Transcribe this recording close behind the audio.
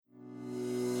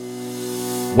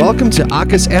Welcome to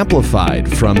ACUS Amplified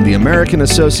from the American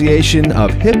Association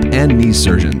of Hip and Knee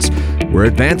Surgeons. We're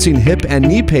advancing hip and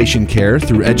knee patient care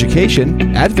through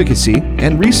education, advocacy,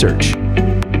 and research.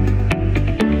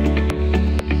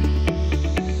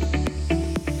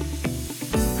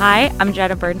 Hi, I'm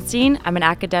Jenna Bernstein. I'm an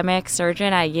academic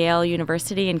surgeon at Yale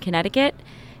University in Connecticut,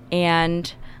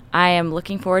 and I am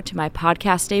looking forward to my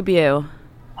podcast debut.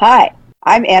 Hi,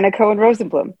 I'm Anna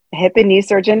Cohen-Rosenblum, a hip and knee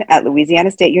surgeon at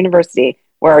Louisiana State University,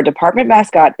 where our department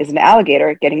mascot is an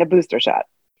alligator getting a booster shot.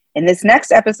 In this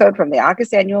next episode from the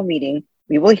ACUS annual meeting,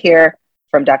 we will hear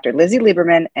from Dr. Lizzie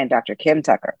Lieberman and Dr. Kim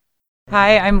Tucker.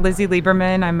 Hi, I'm Lizzie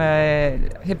Lieberman. I'm a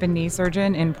hip and knee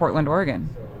surgeon in Portland,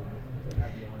 Oregon.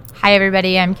 Hi,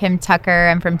 everybody. I'm Kim Tucker.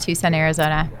 I'm from Tucson,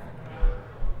 Arizona.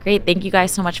 Great. Thank you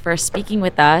guys so much for speaking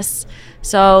with us.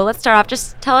 So let's start off.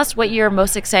 Just tell us what you're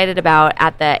most excited about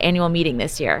at the annual meeting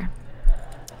this year.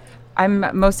 I'm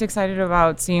most excited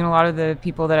about seeing a lot of the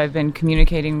people that I've been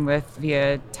communicating with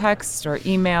via text or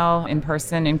email in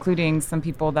person, including some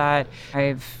people that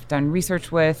I've done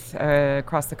research with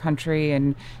across the country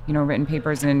and, written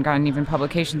papers and gotten even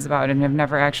publications about and have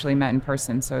never actually met in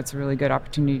person. So it's a really good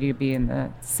opportunity to be in the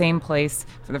same place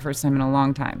for the first time in a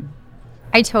long time.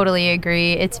 I totally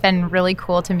agree. It's been really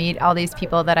cool to meet all these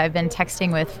people that I've been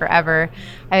texting with forever.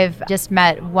 I've just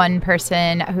met one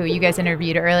person who you guys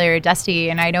interviewed earlier, Dusty,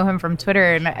 and I know him from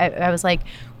Twitter. And I was like,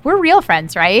 we're real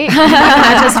friends, right?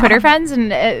 Not just Twitter friends.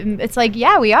 And it's like,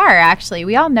 yeah, we are actually.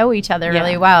 We all know each other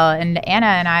really well. And Anna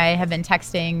and I have been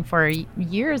texting for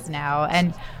years now.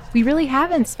 And we really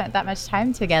haven't spent that much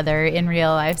time together in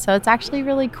real life. So it's actually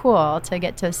really cool to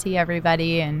get to see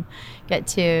everybody and get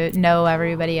to know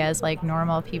everybody as like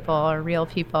normal people or real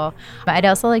people. But I'd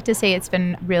also like to say it's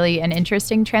been really an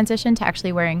interesting transition to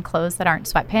actually wearing clothes that aren't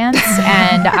sweatpants.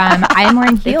 And I am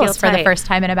wearing heels for the first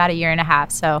time in about a year and a half.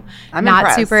 So I'm not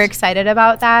impressed. Super excited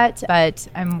about that, but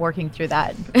I'm working through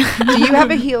that. Do you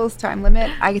have a heels time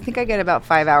limit? I think I get about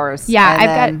 5 hours.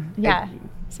 Yeah,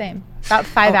 same. About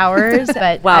 5 hours,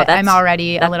 but wow, I'm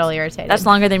already a little irritated. That's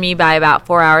longer than me by about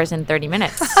 4 hours and 30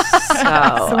 minutes.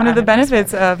 So one of the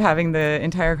benefits of having the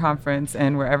entire conference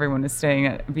and where everyone is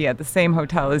staying be at the same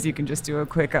hotel is you can just do a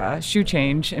quick shoe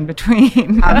change in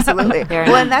between. Absolutely.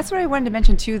 Well, and that's what I wanted to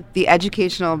mention too. The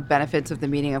educational benefits of the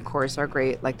meeting, of course, are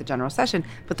great, like the general session,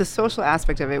 but the social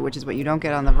aspect of it, which is what you don't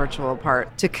get on the virtual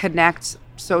part, to connect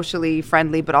socially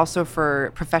friendly, but also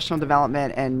for professional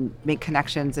development and make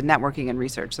connections and networking and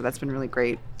research. So that's been really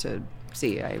great to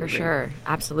see. For sure.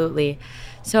 Absolutely.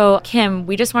 So Kim,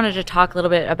 we just wanted to talk a little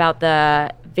bit about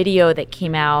the video that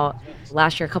came out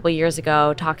last year, a couple of years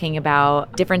ago, talking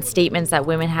about different statements that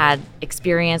women had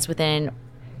experienced within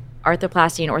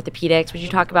arthroplasty and orthopedics. Would you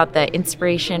talk about the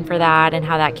inspiration for that and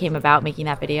how that came about, making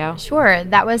that video? Sure.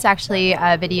 That was actually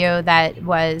a video that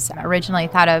was originally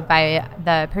thought of by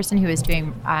the person who was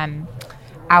doing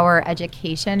our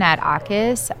education at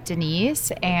ACUS,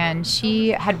 Denise, and she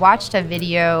had watched a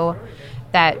video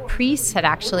that priests had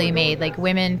actually made, like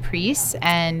women priests,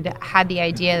 and had the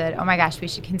idea that, oh my gosh, we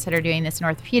should consider doing this in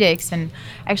orthopedics, and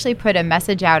actually put a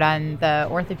message out on the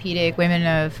Orthopedic Women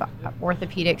of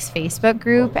Orthopedics Facebook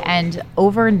group, and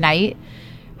overnight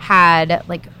had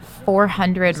like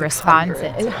 400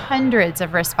 responses, hundreds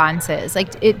of responses.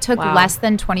 Like it took less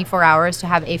than 24 hours to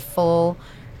have a full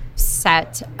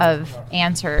set of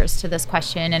answers to this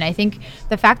question. And I think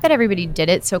the fact that everybody did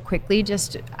it so quickly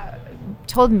just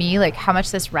told me like how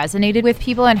much this resonated with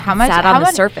people and how much sat on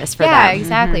the surface for them. Yeah,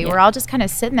 exactly. We're all just kind of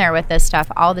sitting there with this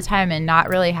stuff all the time and not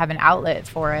really have an outlet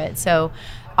for it. So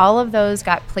all of those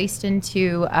got placed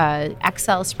into an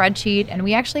Excel spreadsheet, and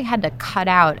we actually had to cut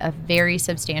out a very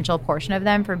substantial portion of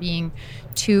them for being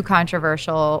too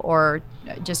controversial or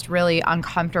just really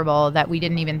uncomfortable that we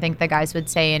didn't even think the guys would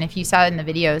say. And if you saw it in the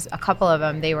videos, a couple of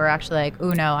them, they were actually like,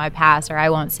 oh no, I pass, or I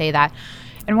won't say that.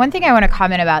 And one thing I want to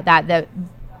comment about that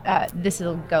this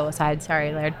will go aside,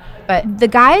 sorry, Laird, but the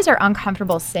guys are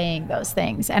uncomfortable saying those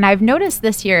things. And I've noticed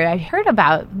this year, I heard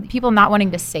about people not wanting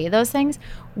to say those things.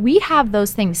 We have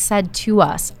those things said to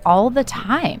us all the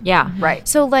time. Yeah. Right.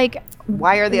 So like,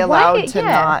 why are they allowed to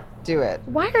not do it?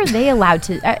 Why are they allowed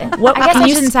to? I guess I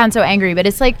shouldn't sound so angry, but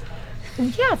it's like,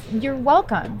 yeah, you're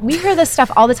welcome. We hear this stuff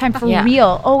all the time for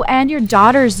real. Oh, and your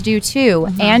daughters do too.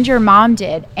 Mm-hmm. And your mom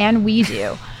did. And we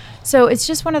do. So it's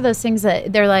just one of those things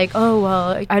that they're like, oh,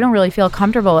 well, I don't really feel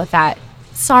comfortable with that.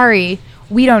 Sorry,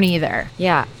 we don't either.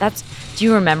 Yeah, do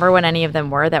you remember what any of them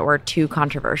were that were too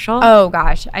controversial? Oh,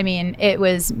 gosh. I mean, it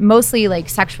was mostly like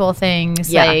sexual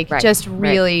things, just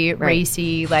really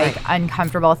racy,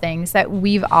 uncomfortable things that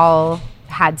we've all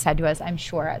had said to us, I'm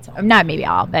sure. Not maybe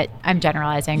all, but I'm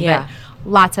generalizing. Yeah. But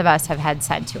lots of us have had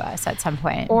said to us at some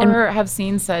point. Or have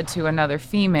seen said to another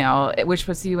female, which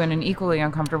puts you in an equally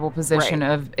uncomfortable position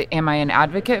of, am I an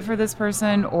advocate for this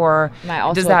person, or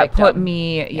does that put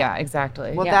me,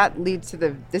 exactly. Well, that leads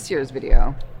to this year's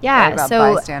video. Yeah, right, about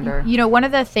so, bystander. One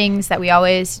of the things that we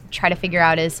always try to figure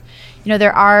out is,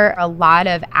 there are a lot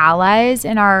of allies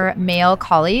in our male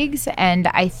colleagues, and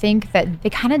I think that they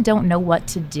kind of don't know what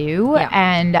to do. Yeah.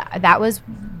 And that was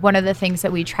one of the things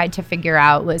that we tried to figure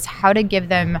out, was how to give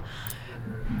them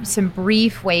some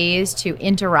brief ways to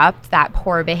interrupt that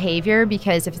poor behavior,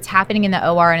 because if it's happening in the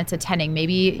OR and it's attending,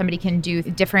 maybe somebody can do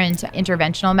different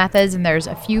interventional methods, and there's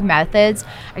a few methods.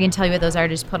 I can tell you what those are,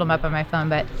 just put them up on my phone.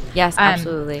 But yes,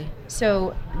 absolutely.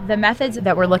 So the methods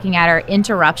that we're looking at are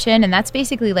interruption, and that's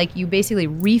basically like you basically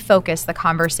refocus the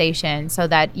conversation so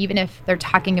that even if they're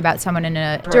talking about someone in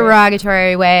a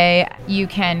derogatory way, you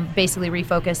can basically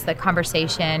refocus the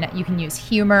conversation. You can use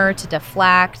humor to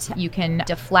deflect. You can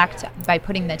deflect by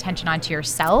putting the attention onto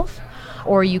yourself,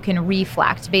 or you can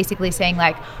reflect, basically saying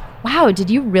like, wow, did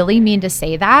you really mean to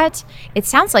say that? It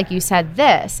sounds like you said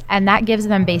this. And that gives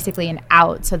them basically an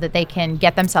out so that they can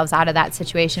get themselves out of that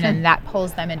situation, and that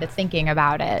pulls them into thinking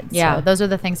about it. Yeah. So those are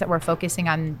the things that we're focusing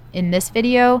on in this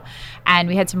video. And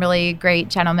we had some really great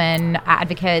gentlemen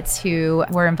advocates who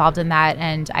were involved in that.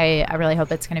 And I really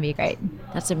hope it's going to be great.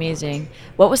 That's amazing.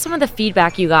 What was some of the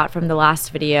feedback you got from the last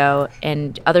video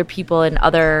and other people in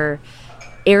other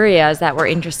areas that were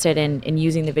interested in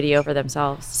using the video for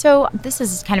themselves? So this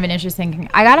is kind of an interesting thing.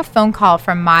 I got a phone call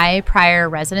from my prior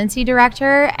residency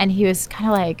director, and he was kind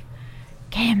of like,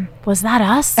 Kim, was that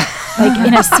us? Like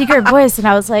in a secret voice. And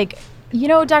I was like,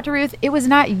 Dr. Ruth, it was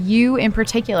not you in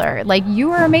particular. Like, you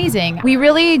were amazing. We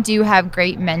really do have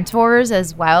great mentors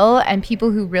as well, and people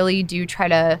who really do try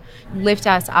to lift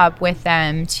us up with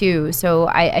them too. So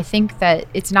I think that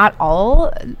it's not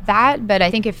all that, but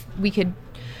I think if we could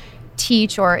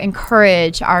teach or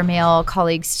encourage our male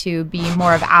colleagues to be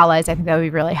more of allies, I think that would be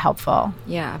really helpful.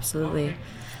 Yeah, absolutely.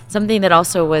 Something that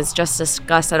also was just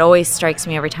discussed that always strikes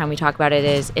me every time we talk about it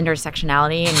is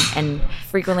intersectionality, and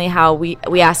frequently how we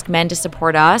ask men to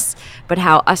support us, but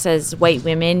how us as white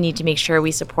women need to make sure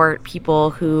we support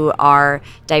people who are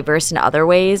diverse in other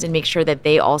ways and make sure that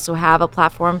they also have a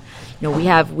platform. We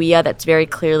have WIA that's very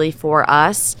clearly for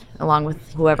us, along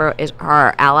with whoever is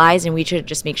our allies, and we should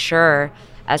just make sure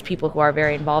as people who are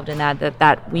very involved in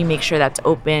that we make sure that's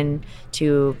open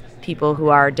to people who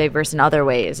are diverse in other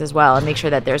ways as well, and make sure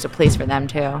that there's a place for them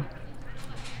too.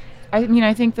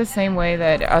 I think the same way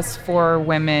that us four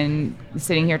women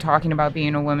sitting here talking about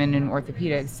being a woman in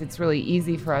orthopedics, it's really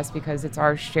easy for us because it's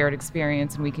our shared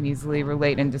experience and we can easily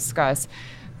relate and discuss.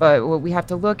 But what we have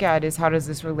to look at is, how does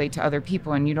this relate to other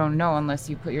people? And you don't know unless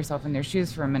you put yourself in their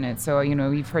shoes for a minute. So,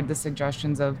 you've heard the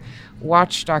suggestions of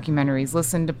watch documentaries,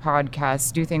 listen to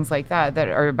podcasts, do things like that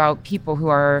are about people who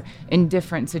are in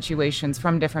different situations,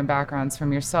 from different backgrounds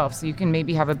from yourself. So you can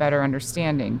maybe have a better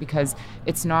understanding, because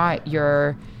it's not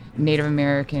your Native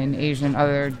American, Asian,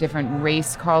 other different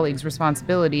race colleagues'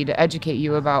 responsibility to educate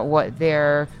you about what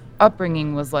their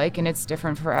upbringing was like, and it's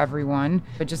different for everyone.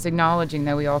 But just acknowledging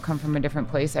that we all come from a different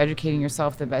place, educating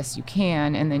yourself the best you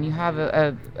can, and then you have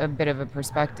a bit of a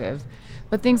perspective.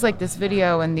 But things like this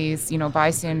video and these,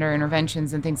 bystander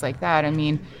interventions and things like that,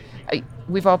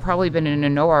 we've all probably been in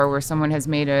an OR where someone has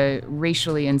made a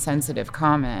racially insensitive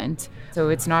comment. So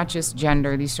it's not just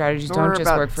gender. These strategies don't just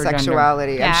work for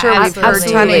sexuality. gender. I'm sure we've heard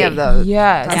plenty of those.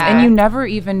 Yes, Yeah. and you never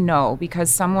even know,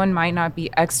 because someone might not be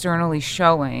externally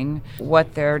showing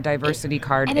what their diversity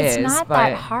card and is. And it's not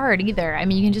that hard either.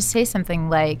 You can just say something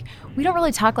like, we don't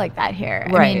really talk like that here.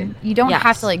 Right. You don't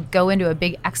have to go into a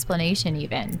big explanation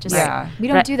even. Just we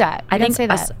don't do that. I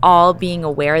think us all being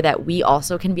aware that we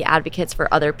also can be advocates for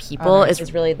other people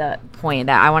is really the point.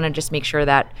 That I want to just make sure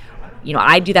that,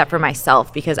 I do that for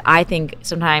myself, because I think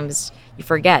sometimes you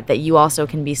forget that you also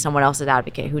can be someone else's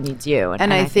advocate who needs you.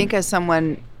 And I think as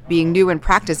someone being new in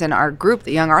practice in our group,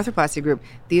 the Young Arthroplasty group,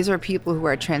 these are people who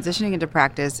are transitioning into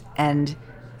practice, and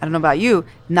I don't know about you,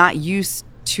 not used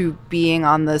to being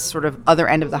on the sort of other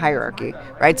end of the hierarchy,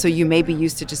 right? So you may be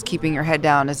used to just keeping your head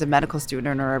down as a medical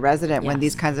student or a resident when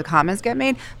these kinds of comments get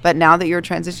made. But now that you're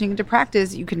transitioning into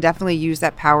practice, you can definitely use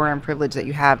that power and privilege that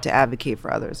you have to advocate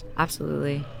for others.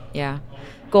 Absolutely. Yeah.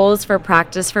 Goals for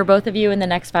practice for both of you in the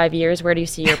next 5 years. Where do you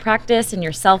see your practice and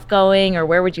yourself going, or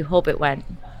where would you hope it went?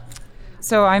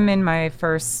 So I'm in my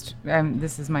first,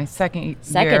 this is my second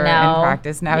year now. in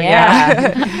practice now.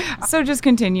 Yeah. So just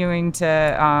continuing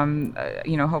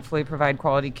to, hopefully provide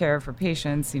quality care for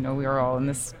patients. We are all in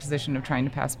this position of trying to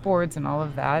pass boards and all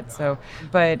of that. So,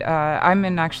 but I'm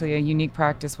in actually a unique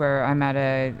practice where I'm at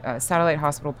a satellite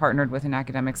hospital partnered with an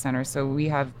academic center. So we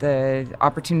have the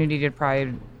opportunity to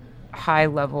provide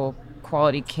high-level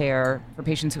quality care for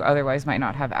patients who otherwise might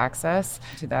not have access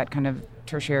to that kind of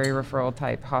tertiary referral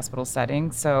type hospital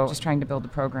setting. So just trying to build a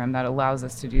program that allows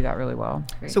us to do that really well.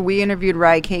 So we interviewed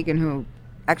Ryan Kagan, who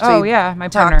actually my partner.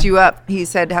 talked you up. He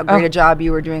said how great a job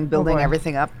you were doing building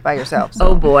everything up by yourself. So.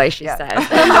 Oh boy, she said.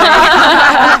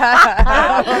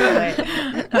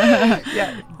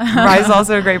 Ryan's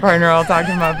also a great partner. I'll talk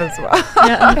him up as well.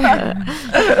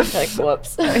 Like,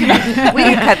 whoops. We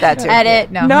can cut that too.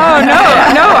 Edit. No.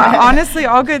 Honestly,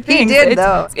 all good things. He did,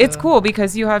 though. It's cool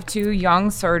because you have two young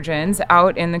surgeons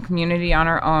out in the community on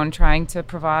our own trying to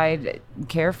provide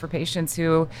care for patients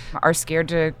who are scared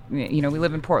to, we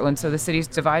live in Portland, so the city's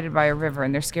divided by a river,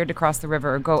 and they're scared to cross the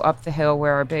river or go up the hill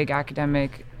where our big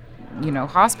academic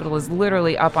hospital is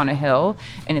literally up on a hill,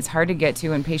 and it's hard to get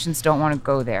to, and patients don't want to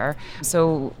go there.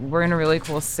 So we're in a really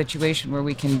cool situation where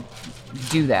we can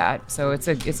do that. So it's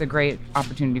a great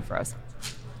opportunity for us.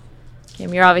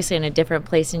 Kim, you're obviously in a different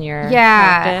place in your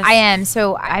practice. I am.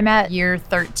 So I'm at year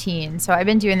 13. So I've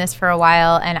been doing this for a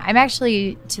while, and I'm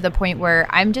actually to the point where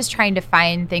I'm just trying to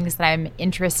find things that I'm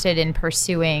interested in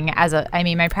pursuing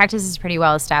my practice is pretty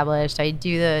well established. I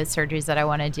do the surgeries that I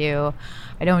want to do.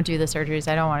 I don't do the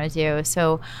surgeries I don't want to do.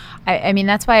 So,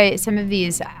 that's why some of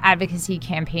these advocacy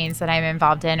campaigns that I'm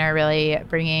involved in are really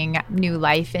bringing new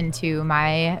life into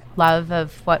my love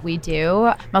of what we do.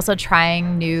 I'm also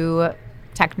trying new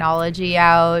technology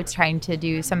out, trying to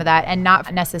do some of that, and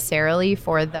not necessarily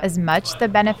for as much the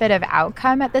benefit of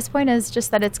outcome at this point as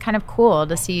just that it's kind of cool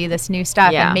to see this new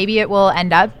stuff. Yeah. And maybe it will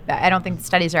end up, I don't think the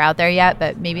studies are out there yet,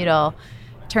 but maybe it'll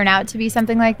turn out to be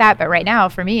something like that. But right now,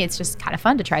 for me, it's just kind of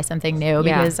fun to try something new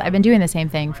because I've been doing the same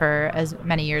thing for as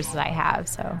many years as I have.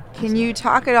 So, can you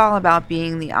talk at all about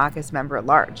being the AUKUS member at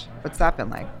large? What's that been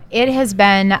like? It has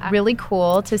been really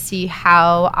cool to see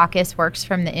how AUKUS works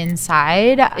from the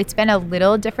inside. It's been a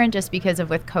little different just because of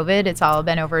with COVID, it's all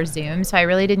been over Zoom. So I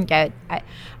really didn't get,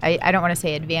 I don't want to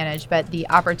say advantage, but the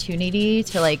opportunity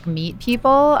to meet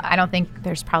people. I don't think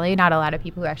there's probably not a lot of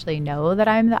people who actually know that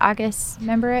I'm the AUKUS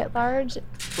member at large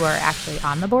who are actually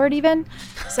on the board even.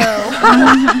 So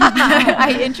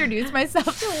I introduced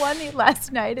myself to one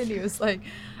last night and he was like,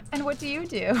 and what do you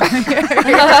do?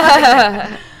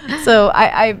 So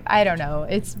I don't know.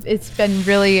 It's been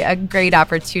really a great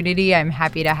opportunity. I'm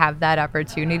happy to have that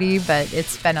opportunity, but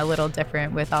it's been a little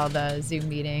different with all the Zoom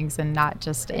meetings and not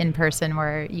just in person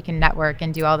where you can network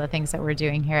and do all the things that we're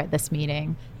doing here at this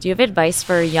meeting. Do you have advice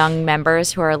for young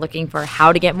members who are looking for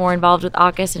how to get more involved with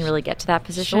AUKUS and really get to that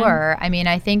position? Sure.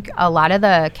 I think a lot of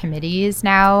the committees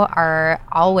now are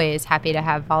always happy to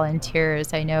have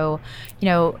volunteers. I know,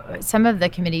 some of the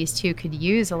committees too could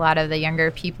use a lot of the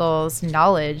younger people's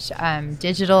knowledge.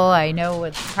 Digital, I know,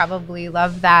 would probably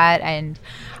love that. And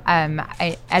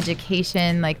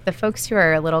education, the folks who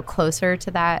are a little closer to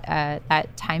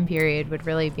that time period would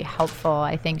really be helpful,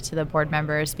 I think, to the board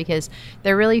members because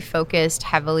they're really focused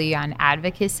heavily on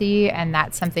advocacy, and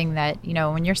that's something that,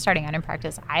 when you're starting out in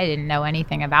practice, I didn't know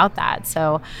anything about that.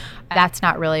 So that's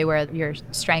not really where your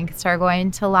strengths are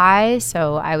going to lie.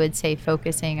 So I would say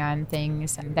focusing on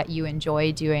things that you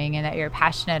enjoy doing and that you're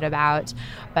passionate about.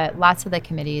 But lots of the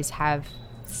committees have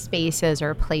spaces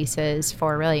or places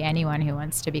for really anyone who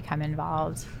wants to become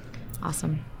involved.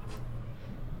 Awesome.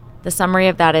 The summary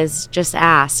of that is just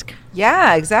ask.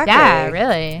 Yeah, exactly. Yeah,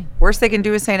 really. Worst they can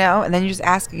do is say no, and then you just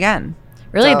ask again.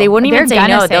 Really, So they wouldn't even say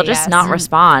no. They'll just not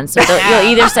respond. So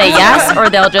you'll either say yes or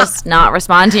they'll just not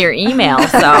respond to your email.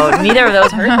 So neither of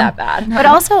those hurt that bad. But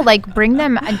also, bring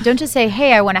them, don't just say,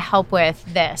 hey, I want to help with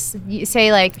this. You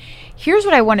say, here's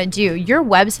what I want to do. Your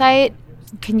website,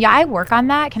 can I work on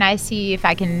that? Can I see if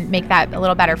I can make that a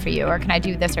little better for you? Or can I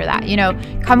do this or that?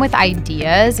 Come with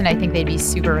ideas, and I think they'd be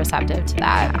super receptive to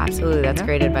that. Absolutely. That's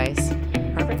great advice.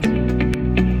 Perfect.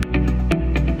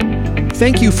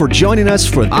 Thank you for joining us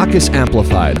for AUKUS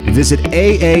Amplified. Visit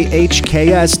aahks.org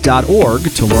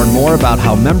to learn more about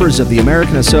how members of the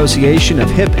American Association of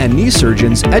Hip and Knee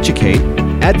Surgeons educate,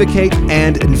 advocate,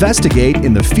 and investigate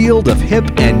in the field of hip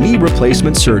and knee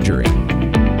replacement surgery.